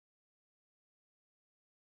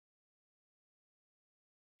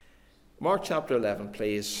Mark chapter 11,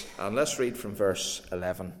 please, and let's read from verse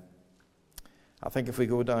 11. I think if we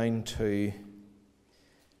go down to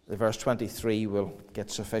the verse 23, we'll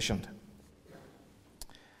get sufficient.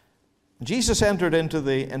 Jesus entered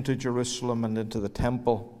into Jerusalem and into the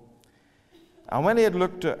temple. And when he had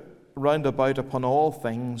looked round about upon all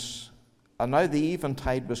things, and now the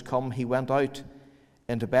eventide was come, he went out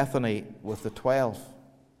into Bethany with the 12.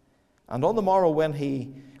 And on the morrow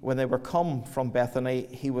when they were come from Bethany,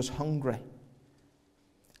 he was hungry.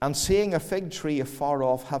 And seeing a fig tree afar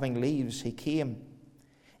off having leaves, he came,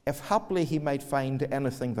 if haply he might find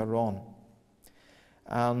anything thereon.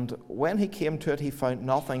 And when he came to it, he found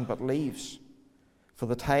nothing but leaves, for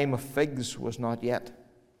the time of figs was not yet.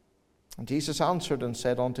 And Jesus answered and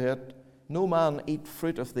said unto it, No man eat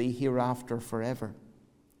fruit of thee hereafter forever.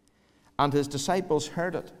 And his disciples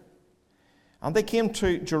heard it. And they came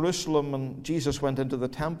to Jerusalem, and Jesus went into the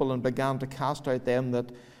temple and began to cast out them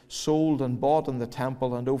that sold and bought in the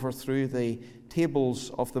temple, and overthrew the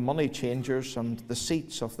tables of the money changers and the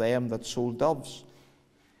seats of them that sold doves.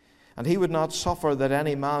 And he would not suffer that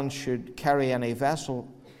any man should carry any vessel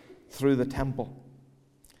through the temple.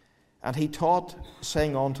 And he taught,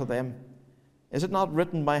 saying unto them, Is it not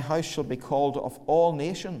written, My house shall be called of all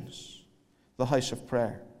nations the house of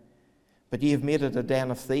prayer? But ye have made it a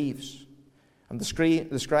den of thieves. And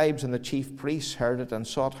the scribes and the chief priests heard it, and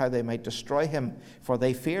sought how they might destroy him, for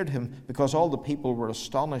they feared him, because all the people were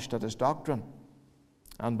astonished at his doctrine.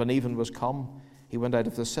 And when even was come, he went out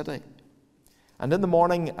of the city. And in the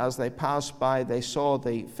morning, as they passed by, they saw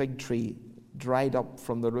the fig tree dried up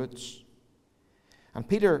from the roots. And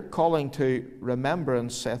Peter, calling to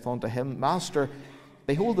remembrance, saith unto him, Master,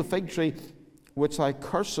 behold, the fig tree which thou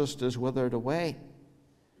cursest is withered away.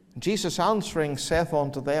 Jesus answering saith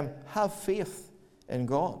unto them, Have faith in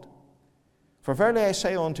God. For verily I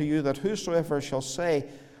say unto you, that whosoever shall say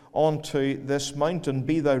unto this mountain,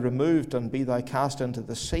 Be thou removed, and be thou cast into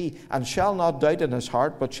the sea, and shall not doubt in his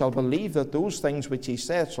heart, but shall believe that those things which he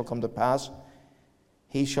saith shall come to pass,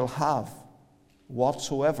 he shall have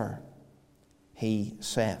whatsoever he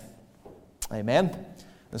saith. Amen.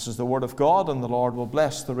 This is the word of God, and the Lord will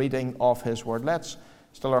bless the reading of his word. Let's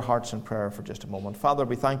still our hearts in prayer for just a moment. Father,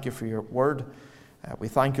 we thank you for your word. We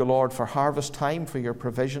thank you, Lord, for harvest time, for your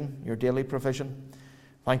provision, your daily provision.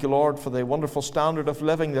 Thank you, Lord, for the wonderful standard of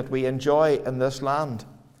living that we enjoy in this land.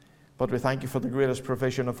 But we thank you for the greatest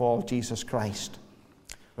provision of all, Jesus Christ.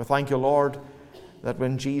 We thank you, Lord, that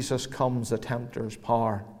when Jesus comes, the tempter's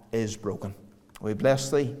power is broken. We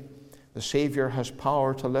bless thee. The Savior has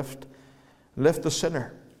power to lift the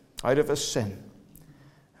sinner out of his sin.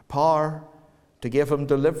 Power to give him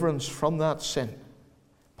deliverance from that sin.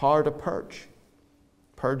 Power to purge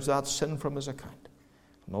that sin from his account.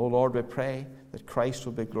 And, oh Lord, we pray that Christ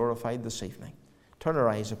will be glorified this evening. Turn our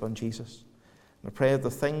eyes upon Jesus. And I pray that the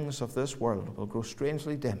things of this world will grow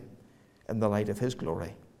strangely dim in the light of his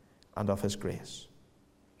glory and of his grace.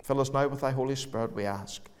 Fill us now with thy Holy Spirit, we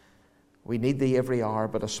ask. We need thee every hour,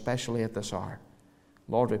 but especially at this hour.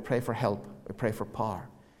 Lord, we pray for help. We pray for power.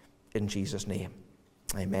 In Jesus' name,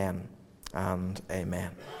 amen and amen.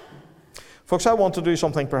 Folks, I want to do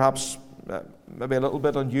something perhaps maybe a little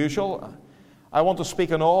bit unusual. I want to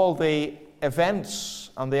speak on all the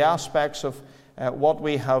events and the aspects of what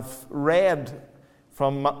we have read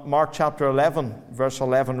from Mark chapter 11, verse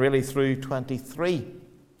 11, really through 23.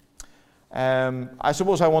 I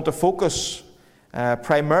suppose I want to focus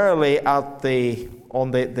primarily on the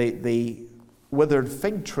withered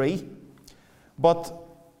fig tree, but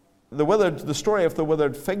the story of the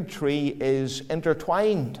withered fig tree is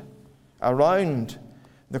intertwined around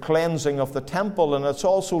the cleansing of the temple, and it's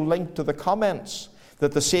also linked to the comments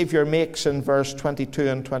that the Savior makes in verse 22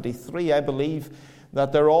 and 23. I believe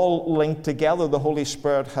that they're all linked together. The Holy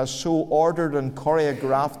Spirit has so ordered and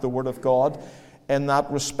choreographed the Word of God in that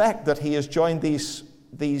respect that he has joined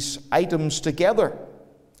these items together.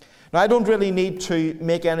 Now, I don't really need to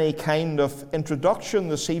make any kind of introduction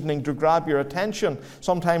this evening to grab your attention.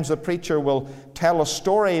 Sometimes the preacher will tell a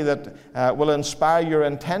story that will inspire your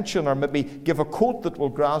attention, or maybe give a quote that will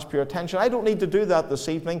grasp your attention. I don't need to do that this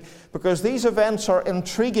evening, because these events are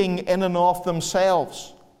intriguing in and of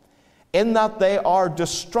themselves, in that they are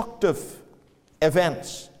destructive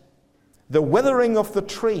events. The withering of the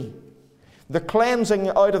tree, the cleansing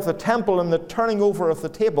out of the temple, and the turning over of the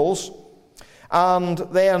tables, and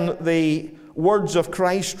then the words of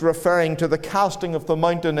Christ referring to the casting of the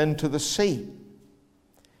mountain into the sea.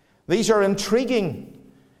 These are intriguing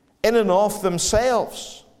in and of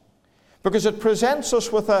themselves, because it presents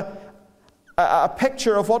us with a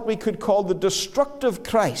picture of what we could call the destructive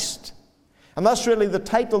Christ. And that's really the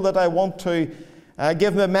title that I want to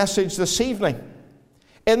give me a message this evening.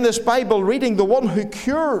 In this Bible reading, the one who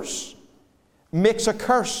cures makes a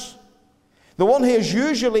curse. The one who is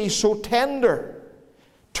usually so tender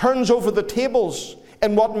turns over the tables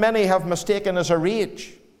in what many have mistaken as a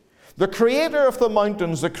rage. The creator of the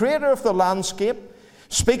mountains, the creator of the landscape,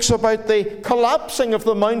 speaks about the collapsing of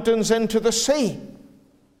the mountains into the sea.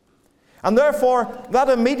 And therefore, that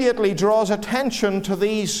immediately draws attention to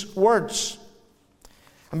these words.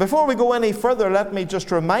 And before we go any further, let me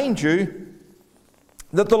just remind you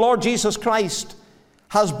that the Lord Jesus Christ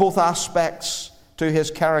has both aspects to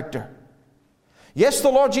his character. Yes, the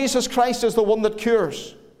Lord Jesus Christ is the one that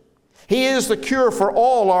cures. He is the cure for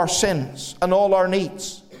all our sins and all our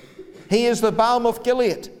needs. He is the balm of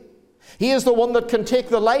Gilead. He is the one that can take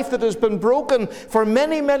the life that has been broken for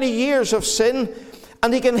many, many years of sin,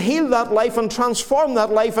 and he can heal that life and transform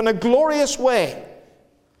that life in a glorious way.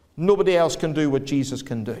 Nobody else can do what Jesus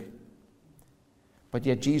can do. But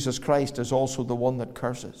yet Jesus Christ is also the one that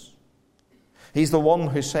curses. He's the one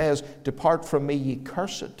who says, "Depart from me, ye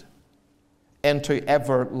cursed, into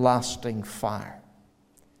everlasting fire."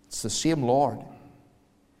 It's the same Lord.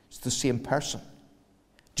 It's the same person.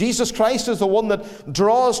 Jesus Christ is the one that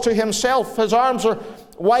draws to himself. His arms are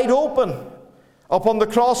wide open upon the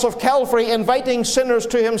cross of Calvary, inviting sinners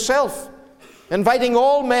to himself, inviting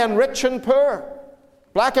all men, rich and poor,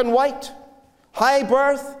 black and white, high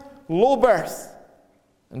birth, low birth,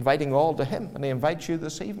 inviting all to him. And he invites you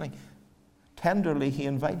this evening. Tenderly, he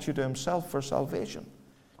invites you to himself for salvation,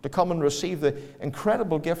 to come and receive the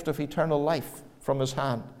incredible gift of eternal life from his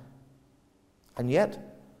hand. And yet,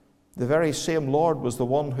 the very same Lord was the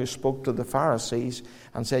one who spoke to the Pharisees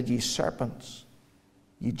and said, "Ye serpents,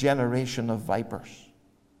 ye generation of vipers."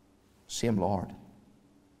 Same Lord,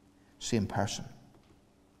 same person.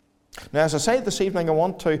 Now, as I say this evening, I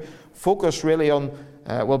want to focus really on,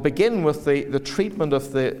 we'll begin with the treatment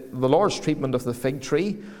of the Lord's treatment of the fig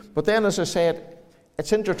tree. But then, as I said,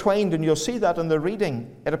 it's intertwined, and you'll see that in the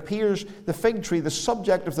reading. It appears, the fig tree, the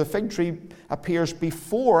subject of the fig tree appears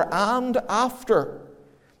before and after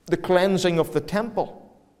the cleansing of the temple.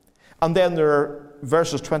 And then there are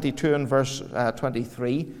verses 22 and verse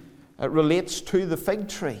 23 relates to the fig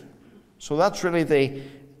tree. So that's really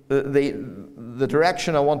the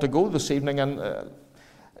direction I want to go this evening. And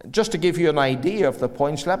just to give you an idea of the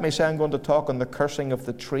points, let me say I'm going to talk on the cursing of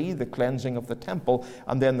the tree, the cleansing of the temple,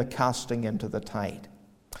 and then the casting into the tide.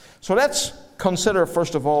 So let's consider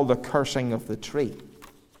first of all the cursing of the tree.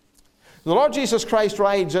 The Lord Jesus Christ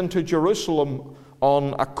rides into Jerusalem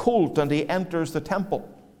on a colt, and he enters the temple.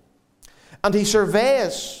 And he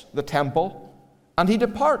surveys the temple, and he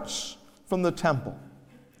departs from the temple.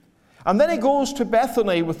 And then he goes to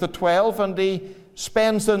Bethany with the 12, and he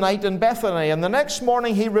spends the night in Bethany. And the next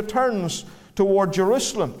morning he returns toward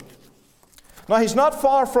Jerusalem. Now he's not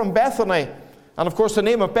far from Bethany, and of course the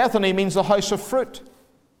name of Bethany means the house of fruit.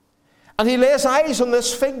 And he lays eyes on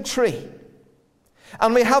this fig tree.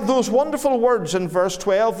 And we have those wonderful words in verse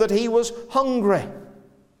 12 that he was hungry.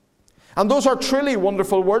 And those are truly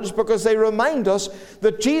wonderful words because they remind us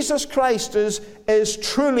that Jesus Christ is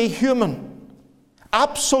truly human.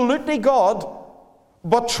 Absolutely God,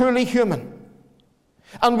 but truly human.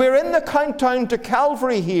 And we're in the countdown to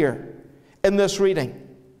Calvary here in this reading,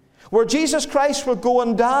 where Jesus Christ would go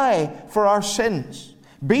and die for our sins.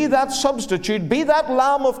 Be that substitute, be that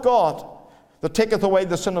Lamb of God that taketh away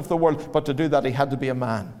the sin of the world. But to do that, he had to be a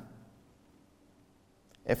man.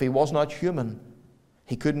 If he was not human,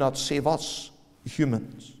 he could not save us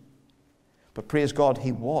humans. But praise God,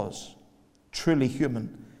 he was truly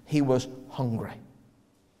human. He was hungry.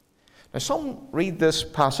 Now some read this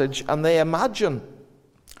passage and they imagine,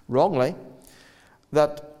 wrongly,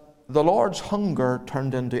 that the Lord's hunger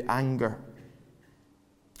turned into anger.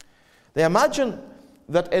 They imagine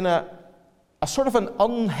that in a sort of an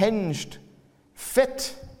unhinged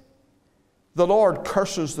fit, the Lord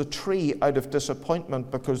curses the tree out of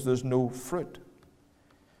disappointment because there's no fruit.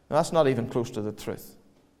 Now, that's not even close to the truth.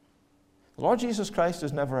 The Lord Jesus Christ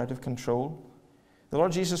is never out of control. The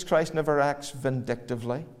Lord Jesus Christ never acts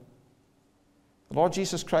vindictively. The Lord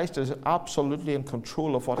Jesus Christ is absolutely in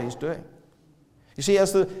control of what he's doing. You see,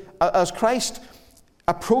 as Christ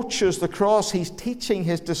approaches the cross, he's teaching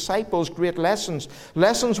his disciples great lessons,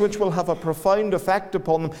 lessons which will have a profound effect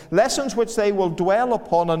upon them, lessons which they will dwell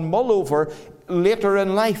upon and mull over later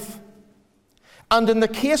in life. And in the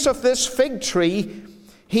case of this fig tree,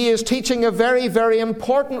 he is teaching a very, very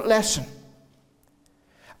important lesson.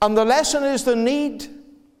 And the lesson is the need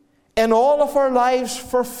in all of our lives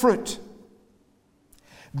for fruit.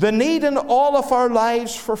 The need in all of our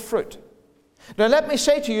lives for fruit. Now let me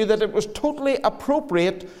say to you that it was totally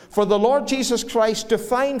appropriate for the Lord Jesus Christ to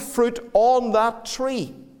find fruit on that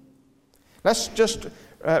tree. Let's just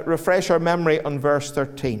refresh our memory on verse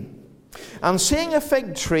 13. And seeing a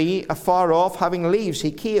fig tree afar off, having leaves,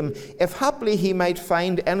 he came, if haply he might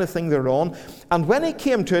find anything thereon. And when he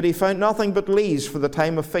came to it, he found nothing but leaves, for the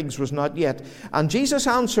time of figs was not yet. And Jesus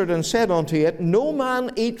answered and said unto it, No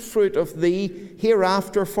man eat fruit of thee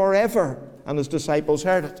hereafter forever. And his disciples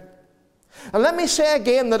heard it. And let me say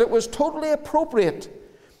again that it was totally appropriate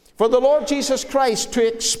for the Lord Jesus Christ to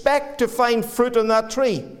expect to find fruit on that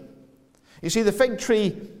tree. You see, the fig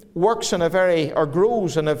tree grows in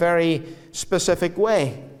a very specific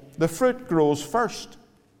way. The fruit grows first,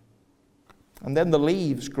 and then the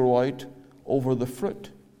leaves grow out over the fruit.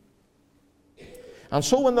 And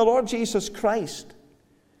so when the Lord Jesus Christ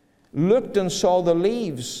looked and saw the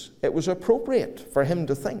leaves, it was appropriate for him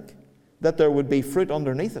to think that there would be fruit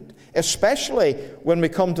underneath it. Especially when we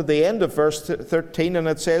come to the end of verse 13 and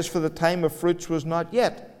it says, For the time of fruits was not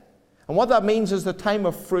yet. And what that means is the time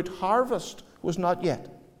of fruit harvest was not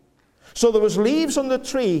yet. So there was leaves on the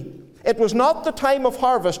tree. It was not the time of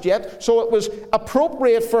harvest yet, so it was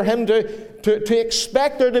appropriate for him to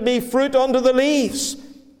expect there to be fruit under the leaves.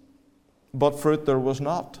 But fruit there was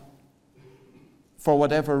not. For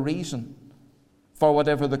whatever reason, for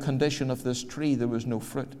whatever the condition of this tree, there was no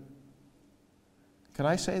fruit. Can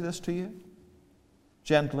I say this to you,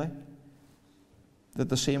 gently, that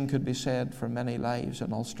the same could be said for many lives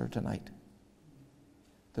in Ulster tonight?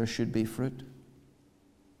 There should be fruit,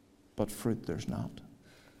 but fruit there's not.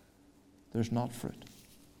 There's not fruit.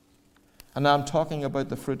 And I'm talking about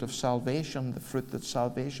the fruit of salvation, the fruit that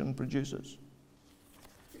salvation produces.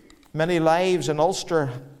 Many lives in Ulster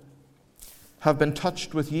have been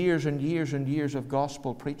touched with years and years and years of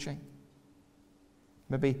gospel preaching.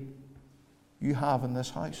 Maybe you have in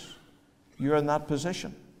this house. You're in that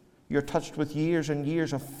position. You're touched with years and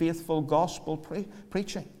years of faithful gospel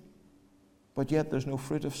preaching. But yet there's no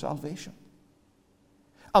fruit of salvation.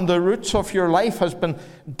 And the roots of your life has been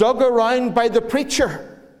dug around by the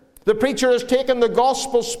preacher. The preacher has taken the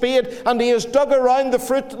gospel spade and he has dug around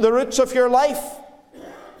the roots of your life.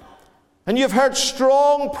 And you've heard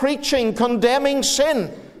strong preaching condemning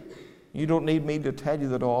sin. You don't need me to tell you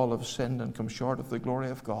that all have sinned and come short of the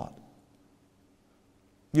glory of God.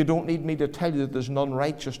 You don't need me to tell you that there's none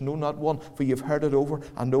righteous, no, not one, for you've heard it over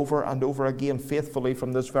and over and over again faithfully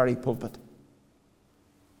from this very pulpit.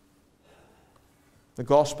 The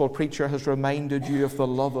gospel preacher has reminded you of the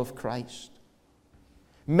love of Christ.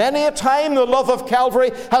 Many a time the love of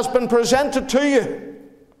Calvary has been presented to you.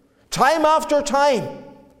 Time after time.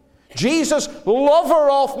 Jesus, lover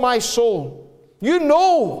of my soul. You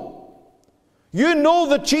know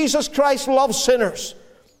that Jesus Christ loves sinners.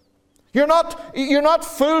 You're not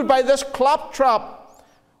fooled by this claptrap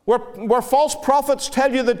where false prophets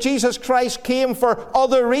tell you that Jesus Christ came for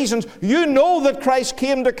other reasons. You know that Christ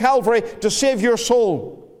came to Calvary to save your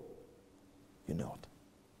soul. You know it.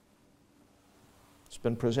 It's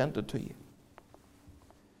been presented to you.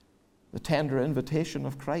 The tender invitation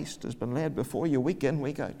of Christ has been laid before you week in,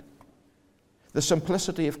 week out. The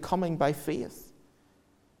simplicity of coming by faith.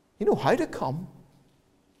 You know how to come.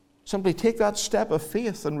 Simply take that step of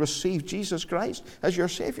faith and receive Jesus Christ as your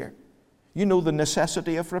Savior. You know the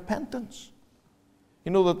necessity of repentance.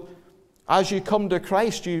 You know that as you come to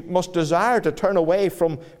Christ, you must desire to turn away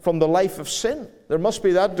from the life of sin. There must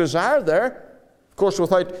be that desire there. Of course,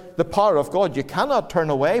 without the power of God, you cannot turn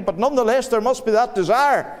away, but nonetheless, there must be that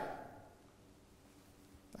desire.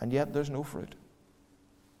 And yet, there's no fruit.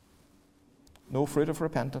 No fruit of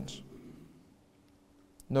repentance.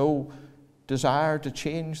 No desire to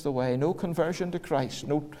change the way. No conversion to Christ.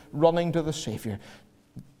 No running to the Savior.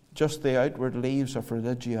 Just the outward leaves of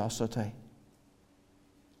religiosity.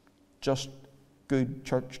 Just good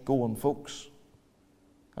church-going folks,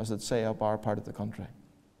 as they'd say up our part of the country.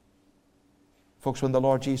 Folks, when the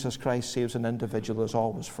Lord Jesus Christ saves an individual, there's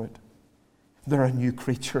always fruit. They're a new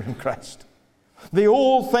creature in Christ. The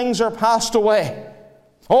old things are passed away.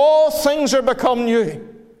 All things are become new.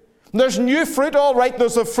 There's new fruit, all right.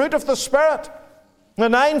 There's the fruit of the Spirit. The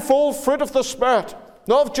ninefold fruit of the Spirit.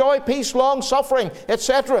 Love, joy, peace, long-suffering,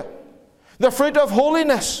 etc. The fruit of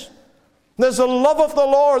holiness. There's the love of the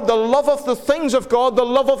Lord, the love of the things of God, the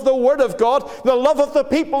love of the Word of God, the love of the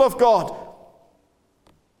people of God.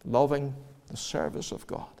 Loving the service of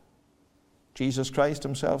God. Jesus Christ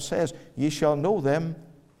himself says, ye shall know them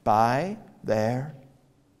by their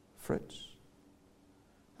fruits.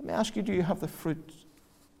 Let me ask you, do you have the fruit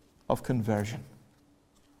of conversion?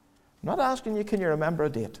 I'm not asking you, can you remember a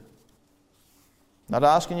date? I'm not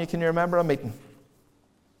asking you, can you remember a meeting?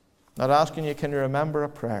 Not asking you, can you remember a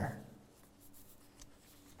prayer?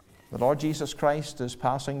 The Lord Jesus Christ is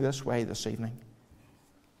passing this way this evening,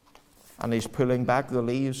 and He's pulling back the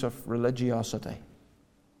leaves of religiosity,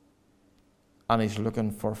 and He's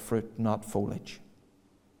looking for fruit, not foliage.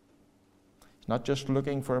 He's not just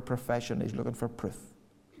looking for a profession, He's looking for proof.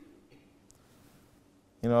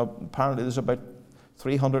 You know, apparently there's about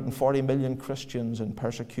 340 million Christians in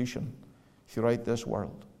persecution throughout this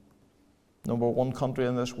world. Number one country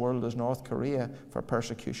in this world is North Korea for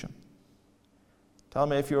persecution. Tell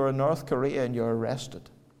me, if you're in North Korea and you're arrested,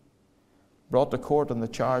 brought to court on the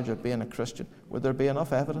charge of being a Christian, would there be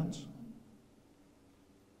enough evidence?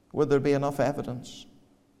 Would there be enough evidence?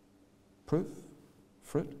 Proof?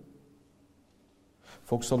 Fruit?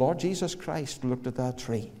 Folks, the Lord Jesus Christ looked at that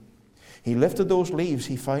tree. He lifted those leaves,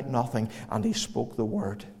 He found nothing, and He spoke the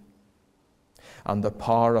word. And the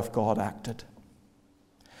power of God acted.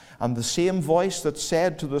 And the same voice that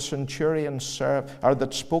said to the centurion servant, or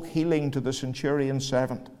that spoke healing to the centurion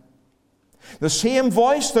servant, the same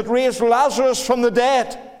voice that raised Lazarus from the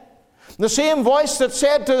dead, the same voice that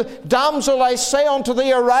said to damsel, I say unto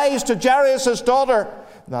thee, arise, to Jairus' daughter,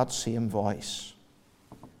 that same voice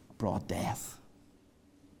brought death,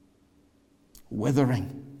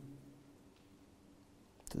 withering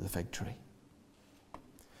to the fig tree.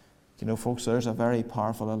 You know, folks, there's a very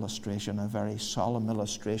powerful illustration, a very solemn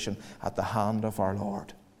illustration at the hand of our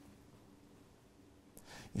Lord.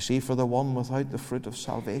 You see, for the one without the fruit of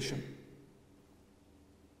salvation,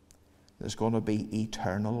 there's going to be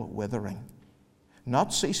eternal withering.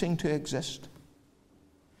 Not ceasing to exist,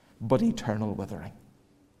 but eternal withering.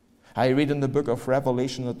 I read in the book of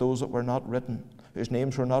Revelation that those that were not written, whose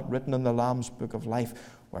names were not written in the Lamb's book of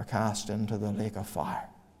life, were cast into the lake of fire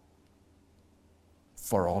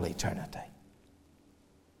for all eternity.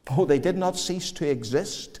 Oh, they did not cease to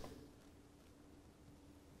exist.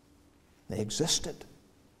 They existed.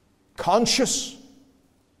 Conscious.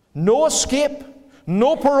 No escape.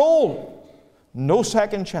 No parole. No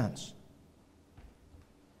second chance.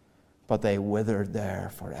 But they withered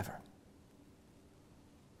there forever.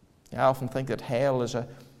 I often think that hell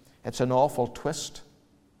it's an awful twist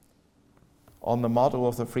on the motto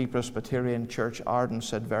of the Free Presbyterian Church, Ardens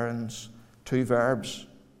Sed Verens, two verbs,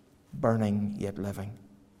 burning yet living.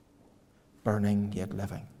 Burning yet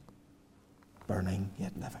living. Burning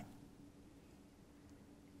yet living.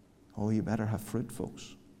 Oh, you better have fruit,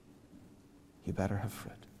 folks. You better have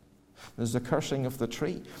fruit. There's the cursing of the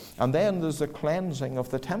tree. And then there's the cleansing of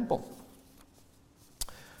the temple.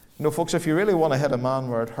 You know, folks, if you really want to hit a man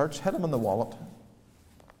where it hurts, hit him in the wallet.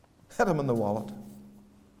 Hit him in the wallet.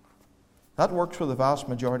 That works for the vast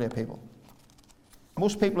majority of people.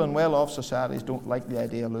 Most people in well-off societies don't like the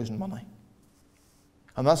idea of losing money.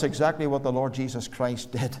 And that's exactly what the Lord Jesus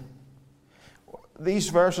Christ did. These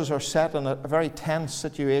verses are set in a very tense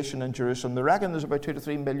situation in Jerusalem. They reckon there's about 2 to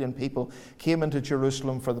 3 million people came into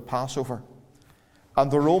Jerusalem for the Passover. And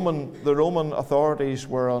the Roman authorities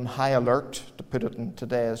were on high alert, to put it in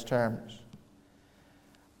today's terms.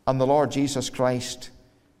 And the Lord Jesus Christ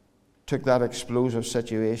took that explosive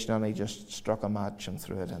situation and He just struck a match and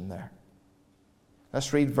threw it in there.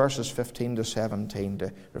 Let's read verses 15 to 17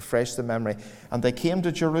 to refresh the memory. And they came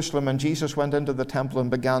to Jerusalem, and Jesus went into the temple and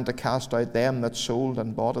began to cast out them that sold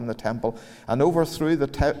and bought in the temple, and overthrew the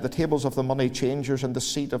tables of the money changers and the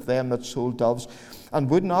seat of them that sold doves, and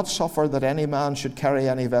would not suffer that any man should carry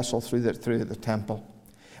any vessel through the temple.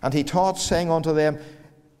 And He taught, saying unto them,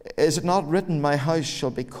 Is it not written, My house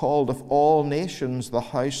shall be called of all nations the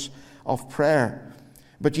house of prayer?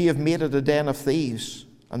 But ye have made it a den of thieves.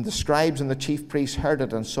 And the scribes and the chief priests heard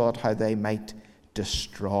it and sought how they might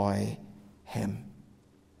destroy Him.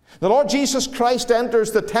 The Lord Jesus Christ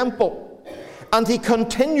enters the temple and He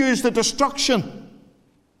continues the destruction.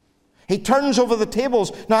 He turns over the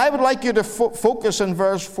tables. Now I would like you to focus in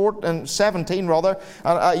verse 17 rather.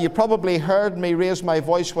 You probably heard me raise my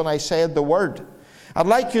voice when I said the word. I'd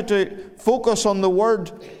like you to focus on the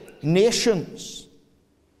word nations.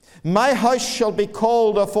 My house shall be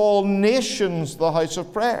called of all nations the house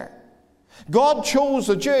of prayer. God chose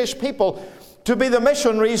the Jewish people to be the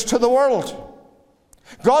missionaries to the world.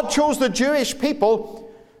 God chose the Jewish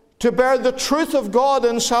people to bear the truth of God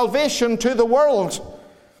and salvation to the world.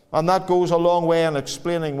 And that goes a long way in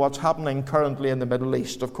explaining what's happening currently in the Middle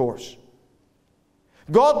East, of course.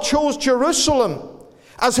 God chose Jerusalem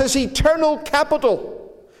as His eternal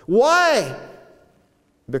capital. Why?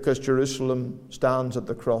 Because Jerusalem stands at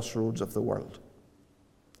the crossroads of the world.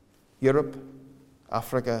 Europe,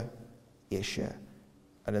 Africa, Asia,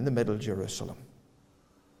 and in the middle, Jerusalem.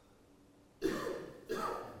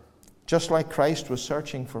 Just like Christ was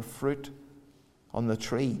searching for fruit on the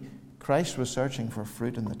tree, Christ was searching for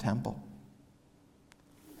fruit in the temple.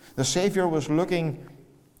 The Savior was looking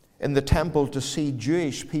in the temple to see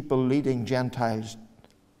Jewish people leading Gentiles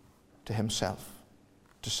to himself,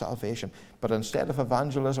 to salvation. But instead of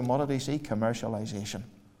evangelism, what did he see? Commercialization.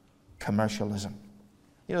 Commercialism.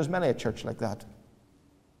 You know, there's many a church like that.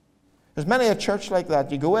 There's many a church like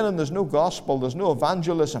that. You go in and there's no gospel, there's no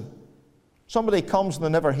evangelism. Somebody comes and they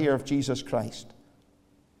never hear of Jesus Christ.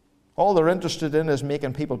 All they're interested in is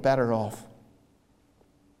making people better off.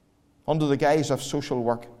 Under the guise of social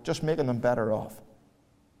work, just making them better off.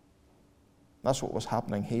 That's what was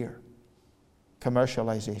happening here.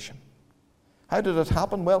 Commercialization. How did it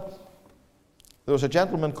happen? Well, there was a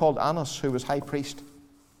gentleman called Annas who was high priest.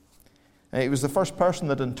 He was the first person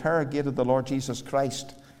that interrogated the Lord Jesus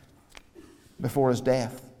Christ before his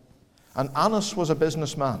death. And Annas was a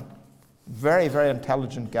businessman. Very, very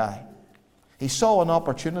intelligent guy. He saw an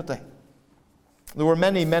opportunity. There were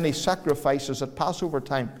many, many sacrifices at Passover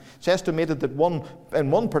time. It's estimated that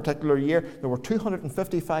in one particular year, there were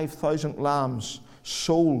 255,000 lambs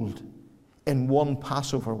sold in one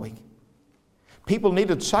Passover week. People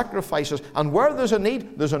needed sacrifices, and where there's a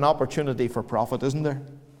need, there's an opportunity for profit, isn't there?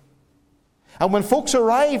 And when folks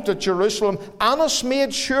arrived at Jerusalem, Annas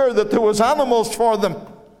made sure that there was animals for them.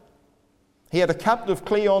 He had a captive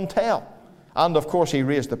clientele, and of course he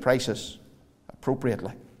raised the prices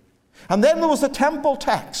appropriately. And then there was the temple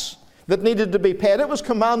tax that needed to be paid. It was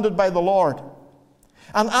commanded by the Lord.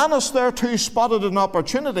 And Annas there too spotted an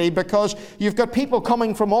opportunity, because you've got people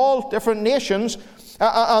coming from all different nations,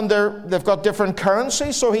 and they've got different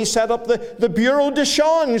currencies. So he set up the bureau de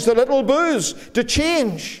change, the little booths, to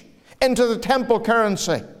change into the temple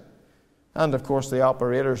currency. And of course the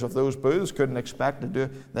operators of those booths couldn't be expected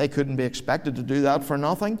to do that for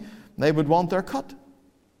nothing. They would want their cut.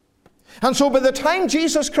 And so by the time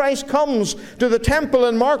Jesus Christ comes to the temple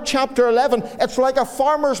in Mark chapter 11, it's like a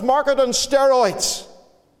farmer's market on steroids.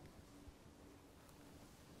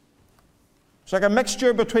 It's like a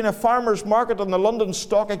mixture between a farmer's market and the London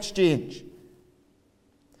Stock Exchange.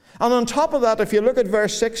 And on top of that, if you look at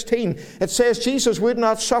verse 16, it says Jesus would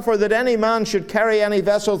not suffer that any man should carry any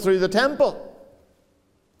vessel through the temple.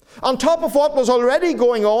 On top of what was already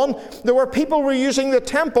going on, there were people who were using the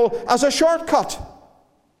temple as a shortcut.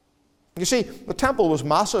 You see, the temple was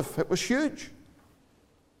massive. It was huge.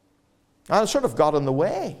 And it sort of got in the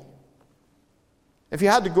way. If you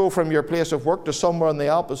had to go from your place of work to somewhere on the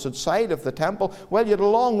opposite side of the temple, well, you had a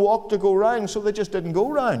long walk to go round, so they just didn't go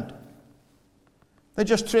round. They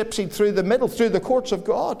just traipsed through the middle, through the courts of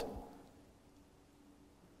God.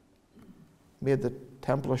 Made the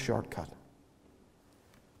temple a shortcut.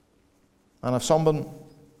 And if someone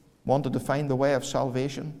wanted to find the way of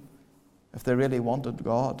salvation, if they really wanted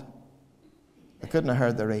God, they couldn't have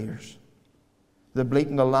heard their ears. The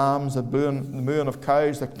bleating of lambs, the mooing of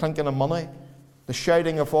cows, the clinking of money, the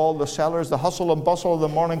shouting of all the sellers, the hustle and bustle of the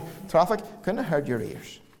morning traffic, couldn't have heard your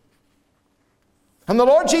ears. And the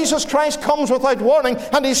Lord Jesus Christ comes without warning,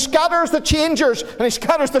 and he scatters the changers, and he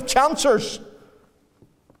scatters the chancers.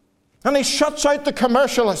 And he shuts out the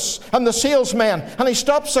commercialists and the salesmen, and he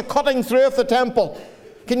stops the cutting through of the temple.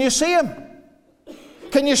 Can you see him?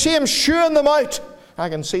 Can you see him shooing them out? I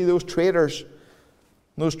can see those traders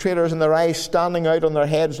in their eyes standing out on their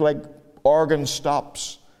heads like organ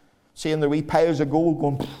stops, seeing the wee piles of gold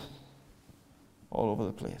going all over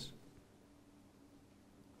the place.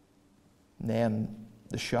 And then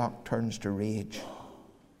the shock turns to rage.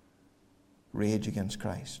 Rage against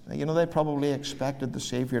Christ. Now, you know, they probably expected the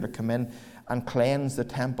Savior to come in and cleanse the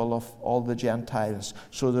temple of all the Gentiles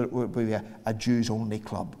so that it would be a Jews-only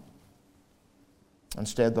club.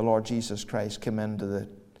 Instead, the Lord Jesus Christ came into the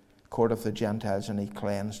court of the Gentiles and he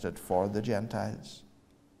cleansed it for the Gentiles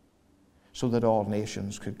so that all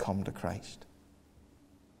nations could come to Christ.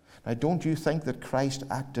 Now, don't you think that Christ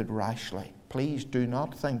acted rashly? Please do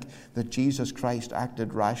not think that Jesus Christ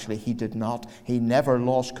acted rashly. He did not. He never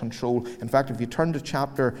lost control. In fact, if you turn to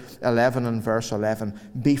chapter 11 and verse 11,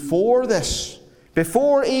 before this,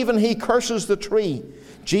 before even he curses the tree,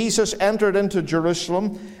 Jesus entered into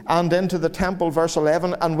Jerusalem and into the temple, verse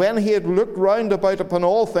 11, and when he had looked round about upon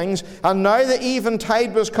all things, and now the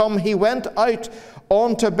eventide was come, he went out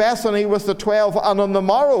unto Bethany with the 12, and on the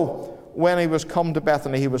morrow, when he was come to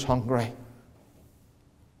Bethany, he was hungry.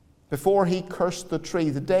 Before he cursed the tree,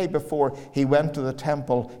 the day before he went to the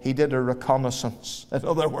temple, he did a reconnaissance. In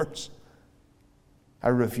other words,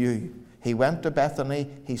 a review. He went to Bethany,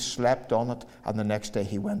 he slept on it, and the next day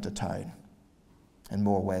he went to town. In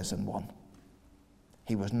more ways than one.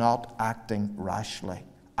 He was not acting rashly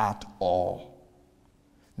at all.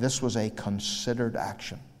 This was a considered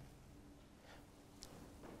action.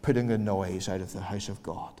 putting a noise out of the house of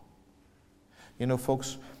God. You know,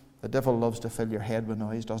 folks, the devil loves to fill your head with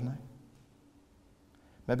noise, doesn't he?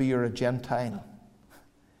 Maybe you're a Gentile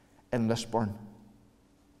in Lisburn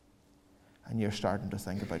and you're starting to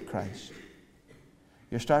think about Christ.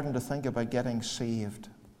 You're starting to think about getting saved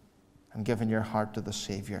and giving your heart to the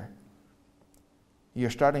Savior. You're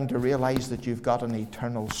starting to realize that you've got an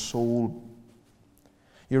eternal soul.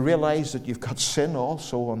 You realize that you've got sin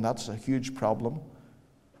also, and that's a huge problem.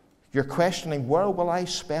 You're questioning, where will I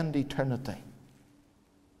spend eternity?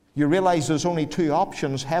 You realize there's only two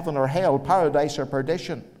options, heaven or hell, paradise or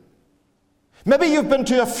perdition. Maybe you've been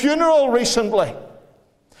to a funeral recently,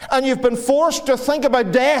 and you've been forced to think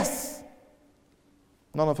about death.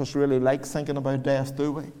 None of us really like thinking about death,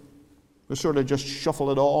 do we? We sort of just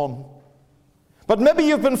shuffle it on. But maybe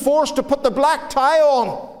you've been forced to put the black tie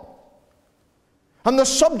on, and the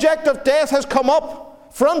subject of death has come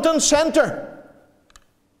up front and center.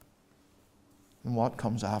 And what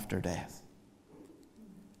comes after death?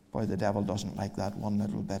 Boy, the devil doesn't like that one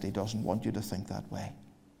little bit. He doesn't want you to think that way.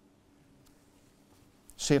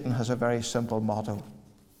 Satan has a very simple motto.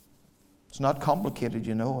 It's not complicated,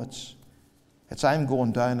 you know. It's I'm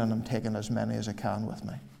going down and I'm taking as many as I can with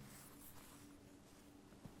me.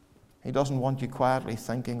 He doesn't want you quietly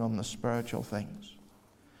thinking on the spiritual things.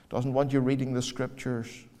 Doesn't want you reading the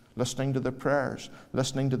scriptures, listening to the prayers,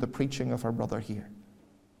 listening to the preaching of our brother here.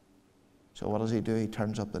 So what does he do? He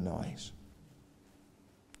turns up the noise.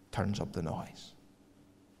 Turns up the noise.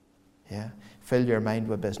 Yeah? Fill your mind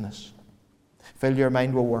with business. Fill your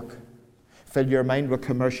mind with work. Fill your mind with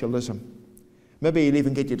commercialism. Maybe he'll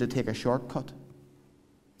even get you to take a shortcut.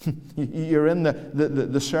 You're in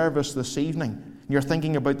the service this evening. You're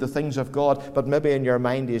thinking about the things of God, but maybe in your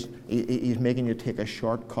mind he's making you take a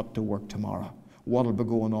shortcut to work tomorrow. What will be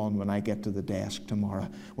going on when I get to the desk tomorrow?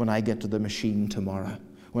 When I get to the machine tomorrow?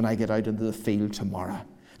 When I get out into the field tomorrow?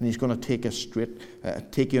 And he's going to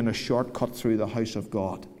take you on a shortcut through the house of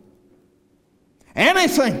God.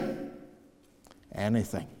 Anything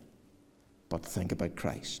but think about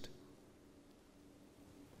Christ.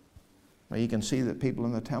 Now you can see the people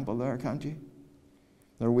in the temple there, can't you?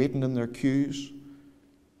 They're waiting in their queues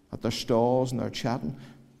at their stalls and they're chatting.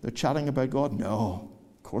 They're chatting about God? No,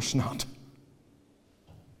 of course not.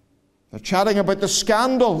 They're chatting about the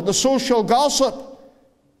scandal, the social gossip.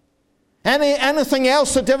 Anything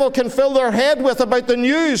else the devil can fill their head with about the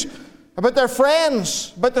news, about their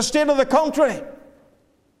friends, about the state of the country.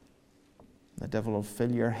 The devil will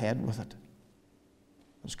fill your head with it.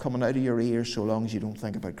 It's coming out of your ears so long as you don't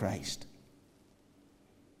think about Christ.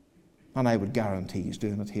 And I would guarantee he's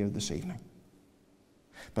doing it here this evening.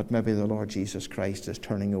 But maybe the Lord Jesus Christ is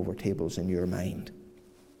turning over tables in your mind.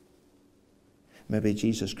 Maybe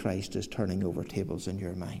Jesus Christ is turning over tables in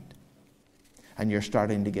your mind. And you're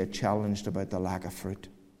starting to get challenged about the lack of fruit.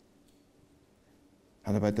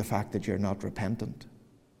 And about the fact that you're not repentant.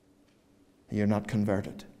 You're not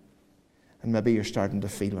converted. And maybe you're starting to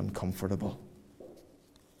feel uncomfortable.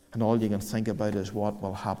 And all you can think about is what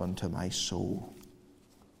will happen to my soul.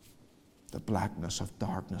 The blackness of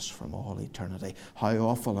darkness from all eternity. How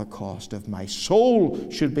awful a cost if my soul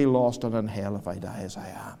should be lost and in hell if I die as I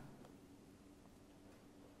am.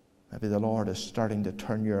 Maybe the Lord is starting to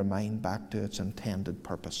turn your mind back to its intended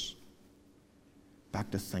purpose. Back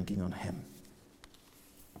to thinking on Him.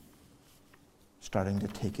 Starting to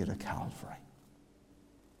take you to Calvary.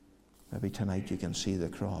 Maybe tonight you can see the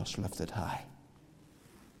cross lifted high.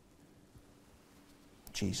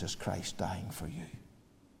 Jesus Christ dying for you.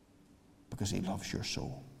 Because He loves your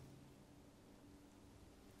soul.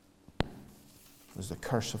 There's the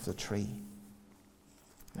curse of the tree.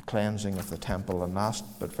 The cleansing of the temple. And last,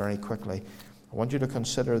 but very quickly, I want you to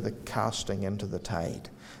consider the casting into the tide.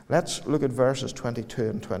 Let's look at verses 22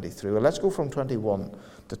 and 23. Well, let's go from 21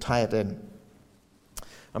 to tie it in.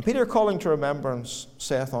 And Peter, calling to remembrance,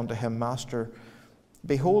 saith unto him, Master,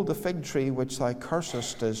 behold, the fig tree which thou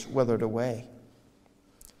cursest is withered away.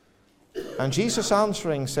 And Jesus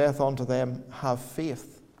answering saith unto them, Have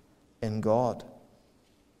faith in God.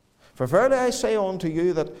 For verily I say unto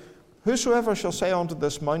you that whosoever shall say unto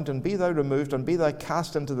this mountain, Be thou removed, and be thou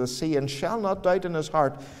cast into the sea, and shall not doubt in his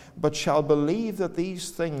heart, but shall believe that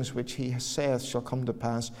these things which he saith shall come to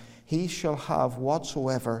pass, he shall have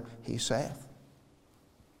whatsoever he saith.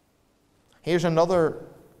 Here's another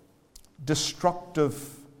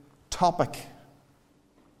destructive topic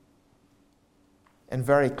in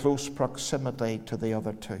very close proximity to the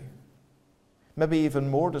other two. Maybe even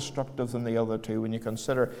more destructive than the other two when you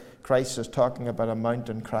consider Christ is talking about a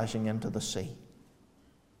mountain crashing into the sea.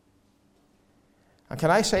 And can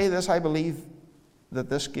I say this? I believe that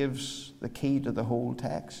this gives the key to the whole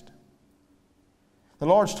text. The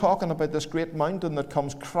Lord's talking about this great mountain that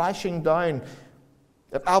comes crashing down.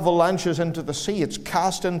 It avalanches into the sea. It's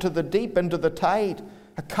cast into the deep, into the tide.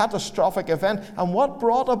 A catastrophic event. And what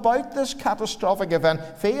brought about this catastrophic event?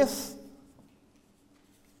 Faith.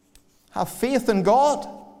 Have faith in God.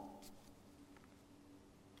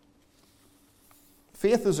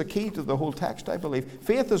 Faith is a key to the whole text, I believe.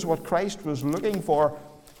 Faith is what Christ was looking for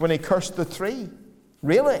when he cursed the tree.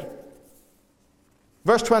 Really.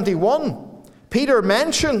 Verse 21, Peter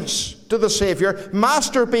mentions to the Savior,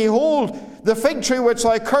 Master, behold, the fig tree which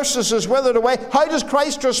thou cursest is withered away. How does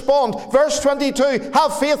Christ respond? Verse 22,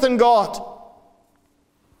 have faith in God.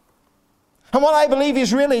 And what I believe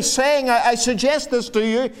he's really saying, I suggest this to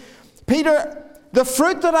you, Peter, the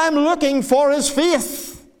fruit that I'm looking for is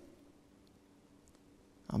faith.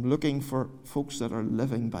 I'm looking for folks that are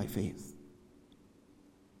living by faith.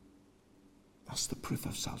 That's the proof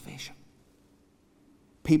of salvation.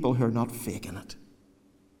 People who are not faking it.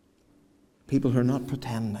 People who are not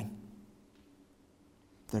pretending.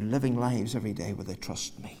 They're living lives every day where they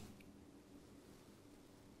trust me.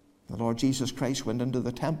 The Lord Jesus Christ went into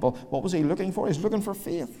the temple. What was he looking for? He's looking for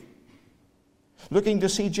faith. Looking to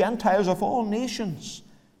see Gentiles of all nations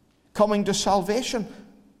coming to salvation.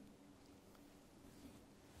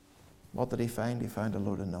 What did he find? He found a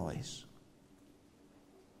load of noise.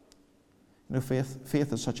 You know,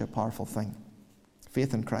 faith is such a powerful thing.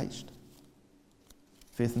 Faith in Christ.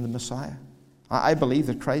 Faith in the Messiah. I believe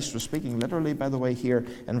that Christ was speaking literally, by the way, here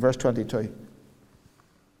in verse 22.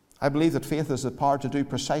 I believe that faith has the power to do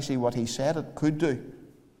precisely what he said it could do.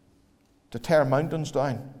 To tear mountains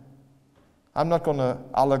down. I'm not going to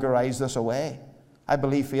allegorize this away. I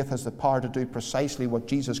believe faith has the power to do precisely what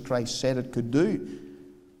Jesus Christ said it could do.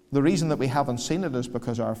 The reason that we haven't seen it is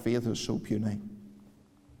because our faith is so puny.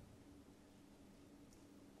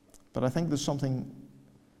 But I think there's something,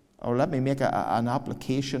 or let me make an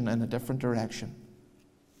application in a different direction.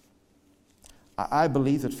 I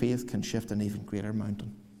believe that faith can shift an even greater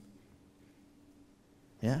mountain.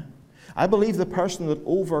 Yeah? I believe the person that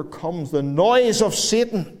overcomes the noise of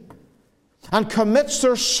Satan and commits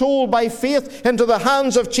their soul by faith into the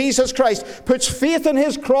hands of Jesus Christ, puts faith in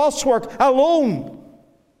his cross work alone.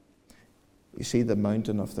 You see, the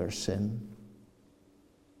mountain of their sin,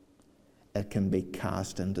 it can be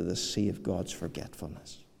cast into the sea of God's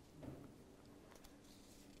forgetfulness.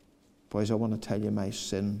 Boys, I want to tell you, my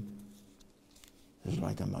sin is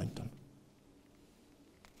like a mountain.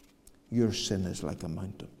 Your sin is like a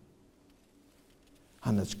mountain.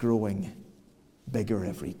 And it's growing bigger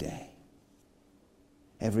every day.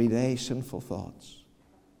 Every day, sinful thoughts,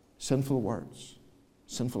 sinful words,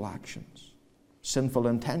 sinful actions, sinful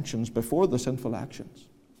intentions before the sinful actions,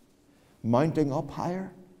 mounting up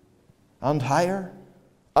higher and higher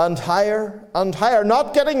and higher and higher,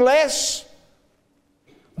 not getting less,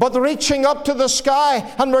 but reaching up to the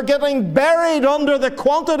sky, and we're getting buried under the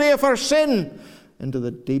quantity of our sin into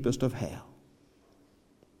the deepest of hell.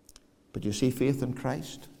 But you see, faith in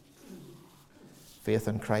Christ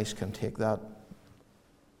can take that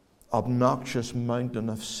obnoxious mountain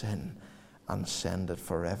of sin and send it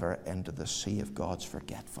forever into the sea of God's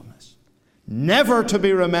forgetfulness, never to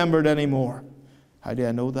be remembered anymore. How do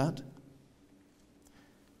I know that?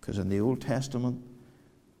 Because in the Old Testament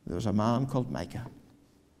there was a man called Micah,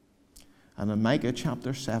 and in Micah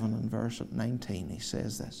chapter 7 and verse 19 he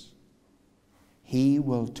says this: He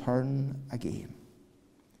will turn again,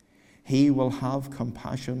 He will have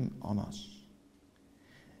compassion on us,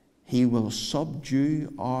 He will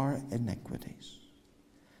subdue our iniquities,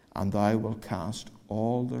 and thou will cast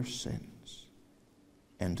all their sins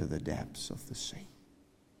into the depths of the sea.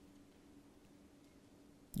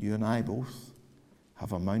 You and I both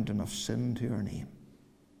have a mountain of sin to our name,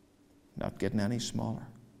 not getting any smaller,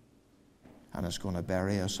 and it's going to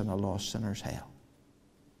bury us in a lost sinner's hell.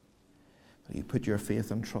 But you put your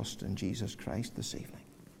faith and trust in Jesus Christ this evening,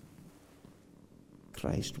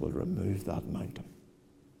 Christ will remove that mountain.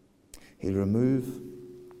 He'll remove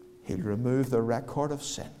the record of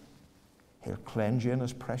sin. He'll cleanse you in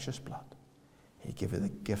His precious blood. He'll give you the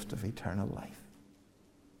gift of eternal life.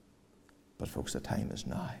 But folks, the time is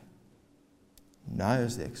now. Now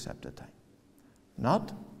is the accepted time.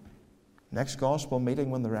 Not next gospel meeting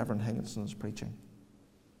when the Reverend Higginson is preaching.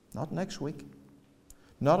 Not next week.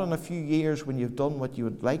 Not in a few years when you've done what you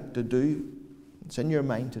would like to do. It's in your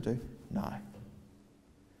mind to do. Now.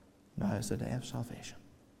 Now is the day of salvation.